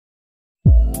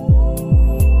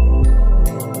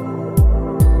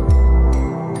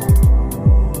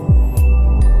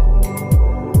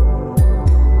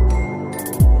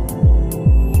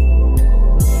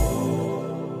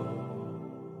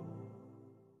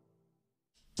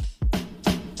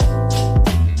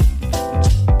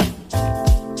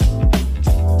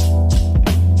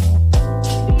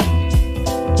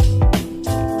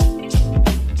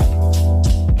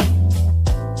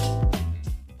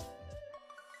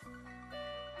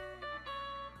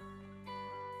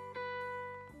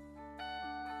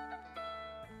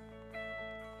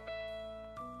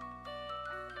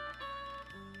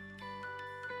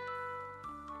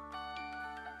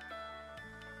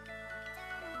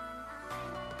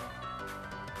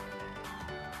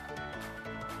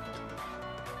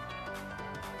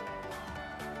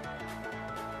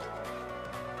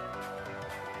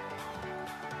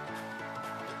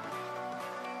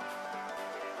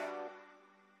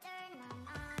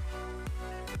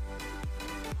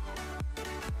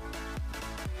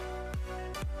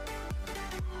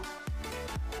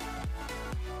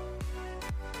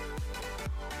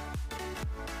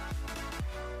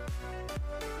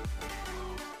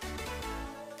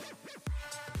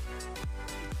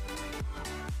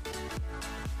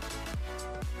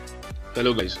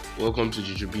Hello guys, welcome to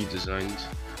Jojo Bee Designs.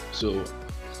 So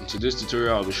in today's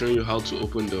tutorial I'll be showing you how to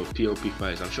open the PLP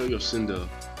files. I'm sure you've seen the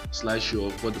slideshow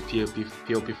of what the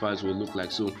PLP files will look like.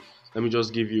 So let me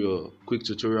just give you a quick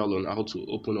tutorial on how to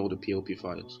open all the PLP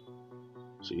files.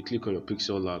 So you click on your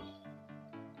Pixellab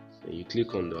and you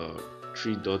click on the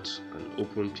three dots and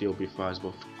open PLP files.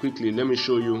 But quickly let me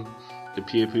show you the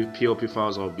PLP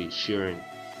files I'll be sharing.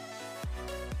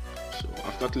 So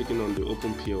after clicking on the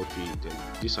open PLP, then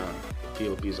these are the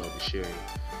PLPs I'll be sharing.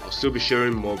 I'll still be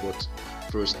sharing more, but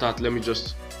for a start let me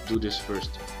just do this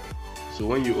first. So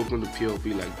when you open the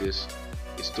PLP like this,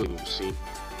 it's totally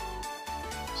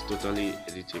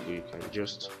editable. You can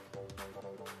just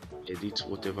edit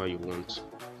whatever you want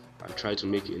and try to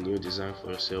make a new design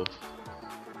for yourself.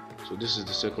 So this is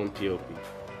the second PLP.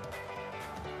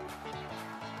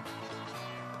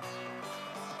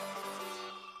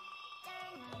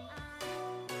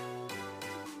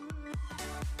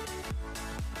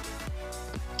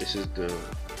 This is the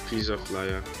pizza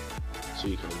flyer, so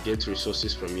you can get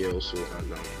resources from here also,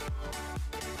 and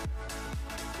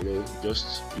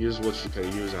just use what you can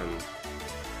use and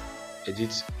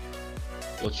edit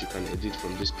what you can edit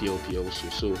from this PLP also.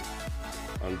 So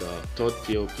and the third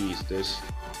PLP is this.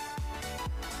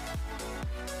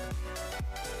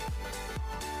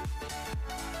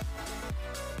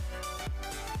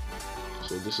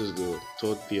 So this is the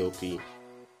third PLP,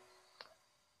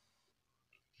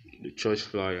 the church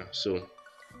flyer. So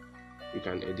you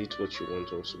can edit what you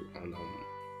want also, and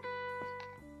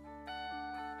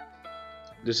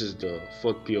this is the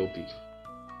fourth PLP,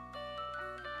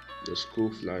 the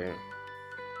school flyer.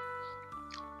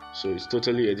 So it's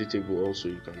totally editable also.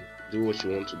 You can do what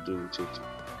you want to do with it.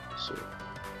 So,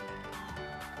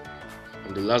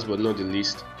 and the last but not the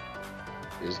least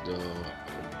is the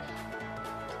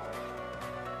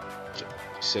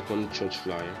second church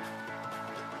flyer.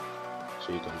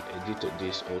 So you can edit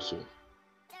this also.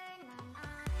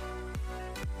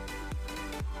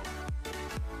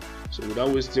 So without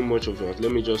wasting much of it,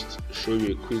 let me just show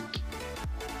you a quick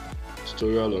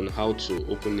tutorial on how to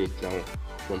open it now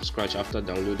from scratch after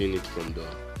downloading it from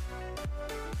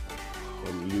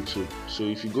YouTube. So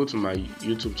if you go to my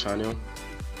YouTube channel,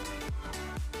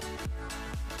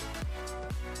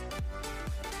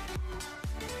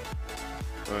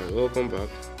 alright, welcome back.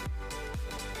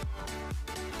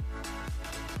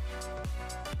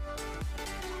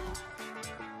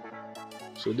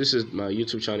 So this is my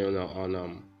YouTube channel now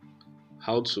on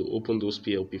how to open those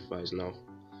PLP files now.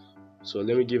 So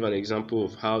let me give an example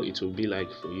of how it will be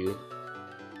like for you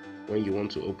when you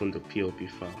want to open the PLP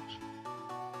files.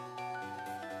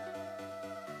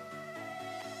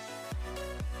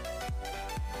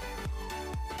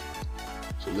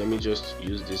 So let me just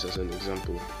use this as an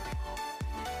example.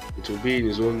 It will be in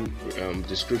its own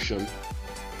description,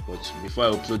 but before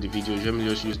I upload the video, let me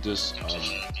just use this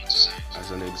as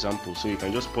an example. So you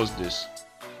can just pause this,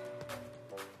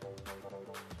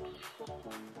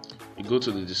 you go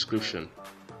to the description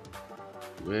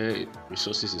where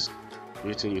resources is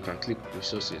written, you can click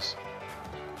resources.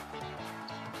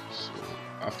 So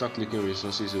after clicking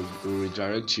resources, it will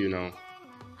redirect you now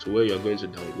to where you are going to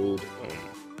download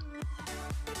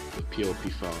the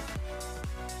PLP file.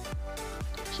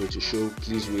 So to show,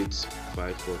 please wait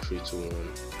 5, 4, 3, 2, 1.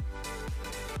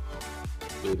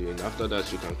 Loading. After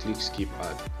that, you can click skip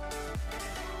ad.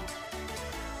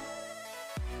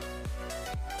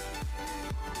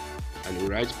 And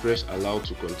right, press allow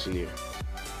to continue.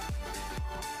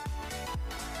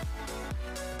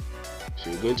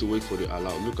 So you're going to wait for the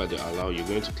allow. Look at the allow, you're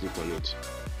going to click on it.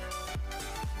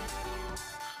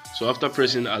 So after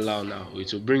pressing allow now,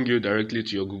 it will bring you directly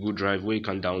to your Google Drive where you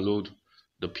can download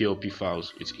the PLP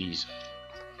files with ease.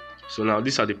 So now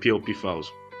these are the PLP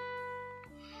files.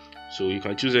 So you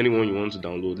can choose any one you want to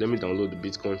download. Let me download the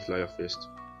Bitcoin flyer first.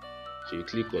 So you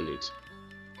click on it.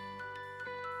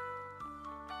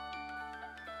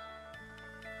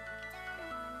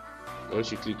 Once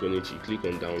you click on it, you click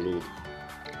on download.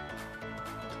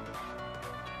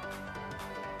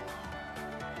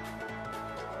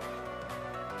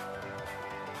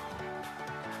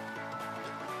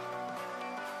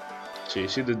 So you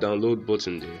see the download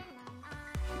button there.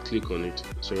 Click on it.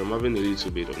 So I'm having a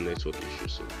little bit of network issue,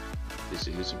 so it's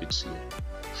a little bit slow.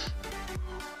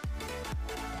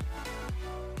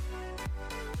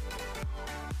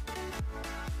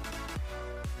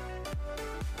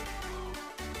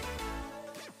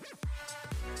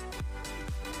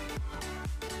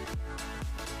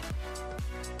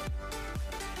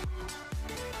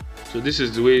 So this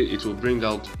is the way it will bring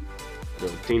out the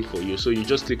thing for you. So you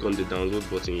just click on the download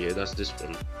button here, that's this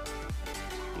one.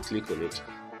 You click on it.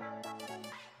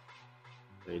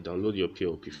 and you download your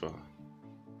PLP file.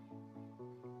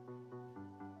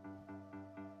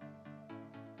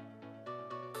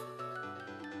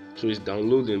 So it's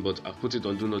downloading, but I've put it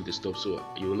on do not disturb, so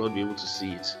you will not be able to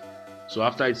see it. So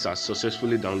after it's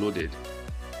successfully downloaded,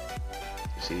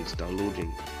 you see it's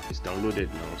downloading. It's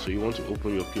downloaded now. So you want to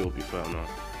open your PLP file now.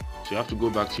 So you have to go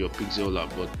back to your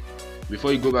Pixellab, but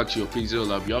before you go back to your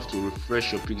Pixellab, you have to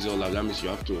refresh your Pixellab. That means you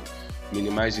have to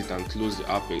minimize it and close the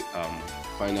app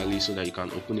finally, so that you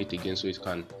can open it again, so it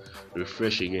can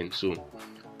refresh again. So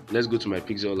let's go to my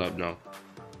Pixellab now.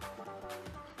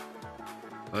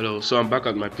 Hello, so I'm back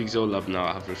at my Pixellab now.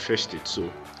 I have refreshed it.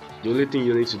 So the only thing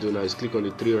you need to do now is click on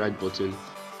the 3 right button,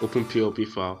 open PLP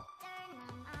file,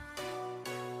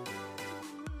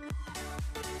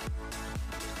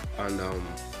 and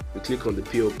you click on the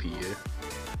PLP here.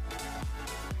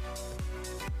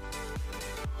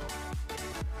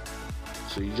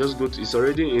 So you just go to, it's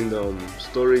already in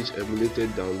storage emulated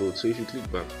download. So if you click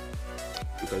back,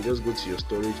 you can just go to your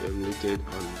storage emulated,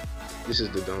 and this is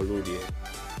the download here.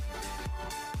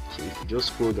 So if you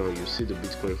just scroll down, you see the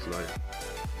Bitcoin flyer.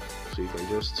 So you can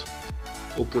just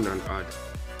open and add.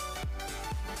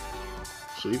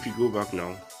 So if you go back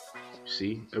now,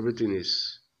 see everything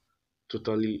is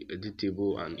totally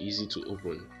editable and easy to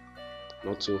open,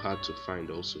 not so hard to find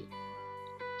also.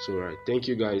 So right, thank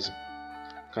you guys.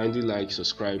 Kindly like,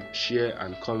 subscribe, share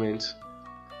and comment,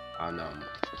 and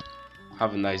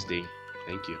have a nice day.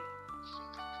 Thank you.